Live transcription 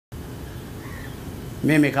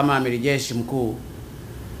Mimi kama amiri jeshi mkuu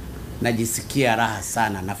najisikia raha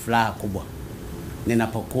sana na furaha kubwa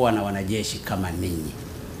ninapokuwa na wanajeshi kama ninyi.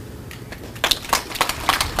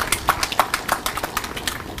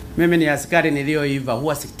 Mimi ni askari nilioiva,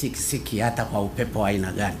 huwa sitikisiki hata kwa upepo wa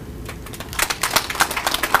aina gani.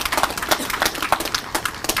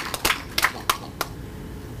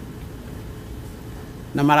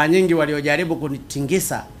 Na mara nyingi waliojaribu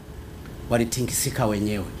kunitingisa walitingisika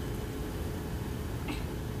wenyewe.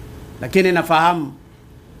 Lakini nafahamu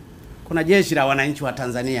kuna jeshi la wananchi wa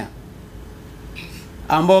Tanzania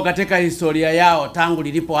ambao katika historia yao tangu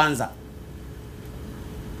lilipoanza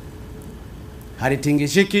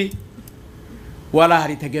halitingishiki wala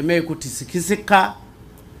halitegemei kutisikisika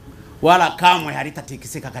wala kamwe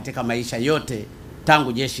halitatikisika katika maisha yote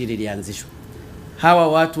tangu jeshi hili lianzishwa. Hawa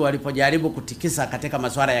watu walipojaribu kutikisa katika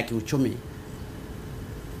masuala ya kiuchumi,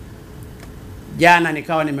 jana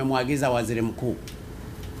nikawa nimemwagiza Waziri Mkuu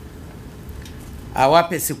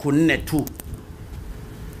awape siku 4 tu.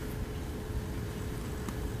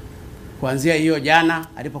 Kuanzia hiyo jana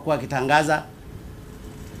alipokuwa akitangaza,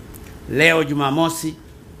 leo Jumamosi,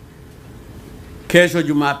 kesho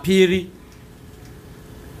Jumapili,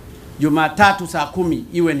 Jumatatu saa 10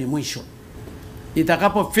 iwe ni mwisho.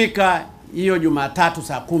 Itakapofika hiyo Jumatatu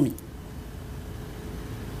saa 10,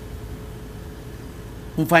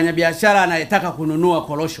 mfanyabiashara anayetaka kununua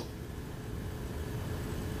korosho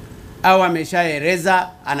au ameshaeleza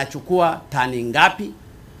anachukua tani ngapi,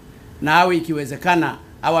 na au ikiwezekana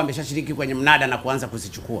au ameshashiriki kwenye mnada na kuanza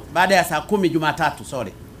kuzichukua baada ya saa 10 Jumatatu,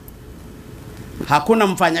 hakuna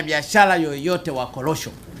mfanyabiashara yoyote wa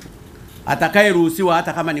korosho atakayeruhusiwa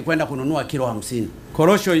hata kama ni kwenda kununua kilo 50.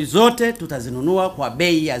 Korosho zote tutazinunua kwa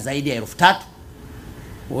bei ya zaidi ya 3,000.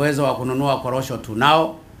 Uwezo wa kununua korosho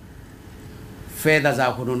tunao, fedha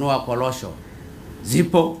za kununua korosho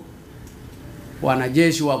zipo,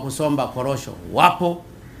 wanajeshi wa kusomba korosho wapo,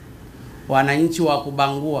 wananchi wa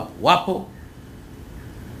kubangua wapo,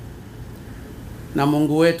 na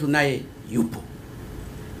Mungu wetu naye yupo.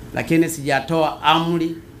 Lakini sijatoa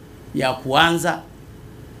amri ya kuanza.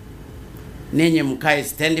 Ninyi mkae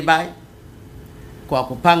standby kwa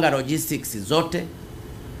kupanga logistics zote.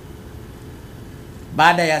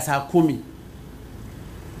 Baada ya saa 10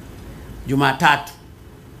 Jumatatu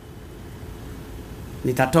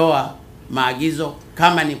nitatoa maagizo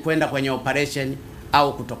kama ni kwenda kwenye operation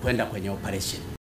au kutokwenda kwenye operation.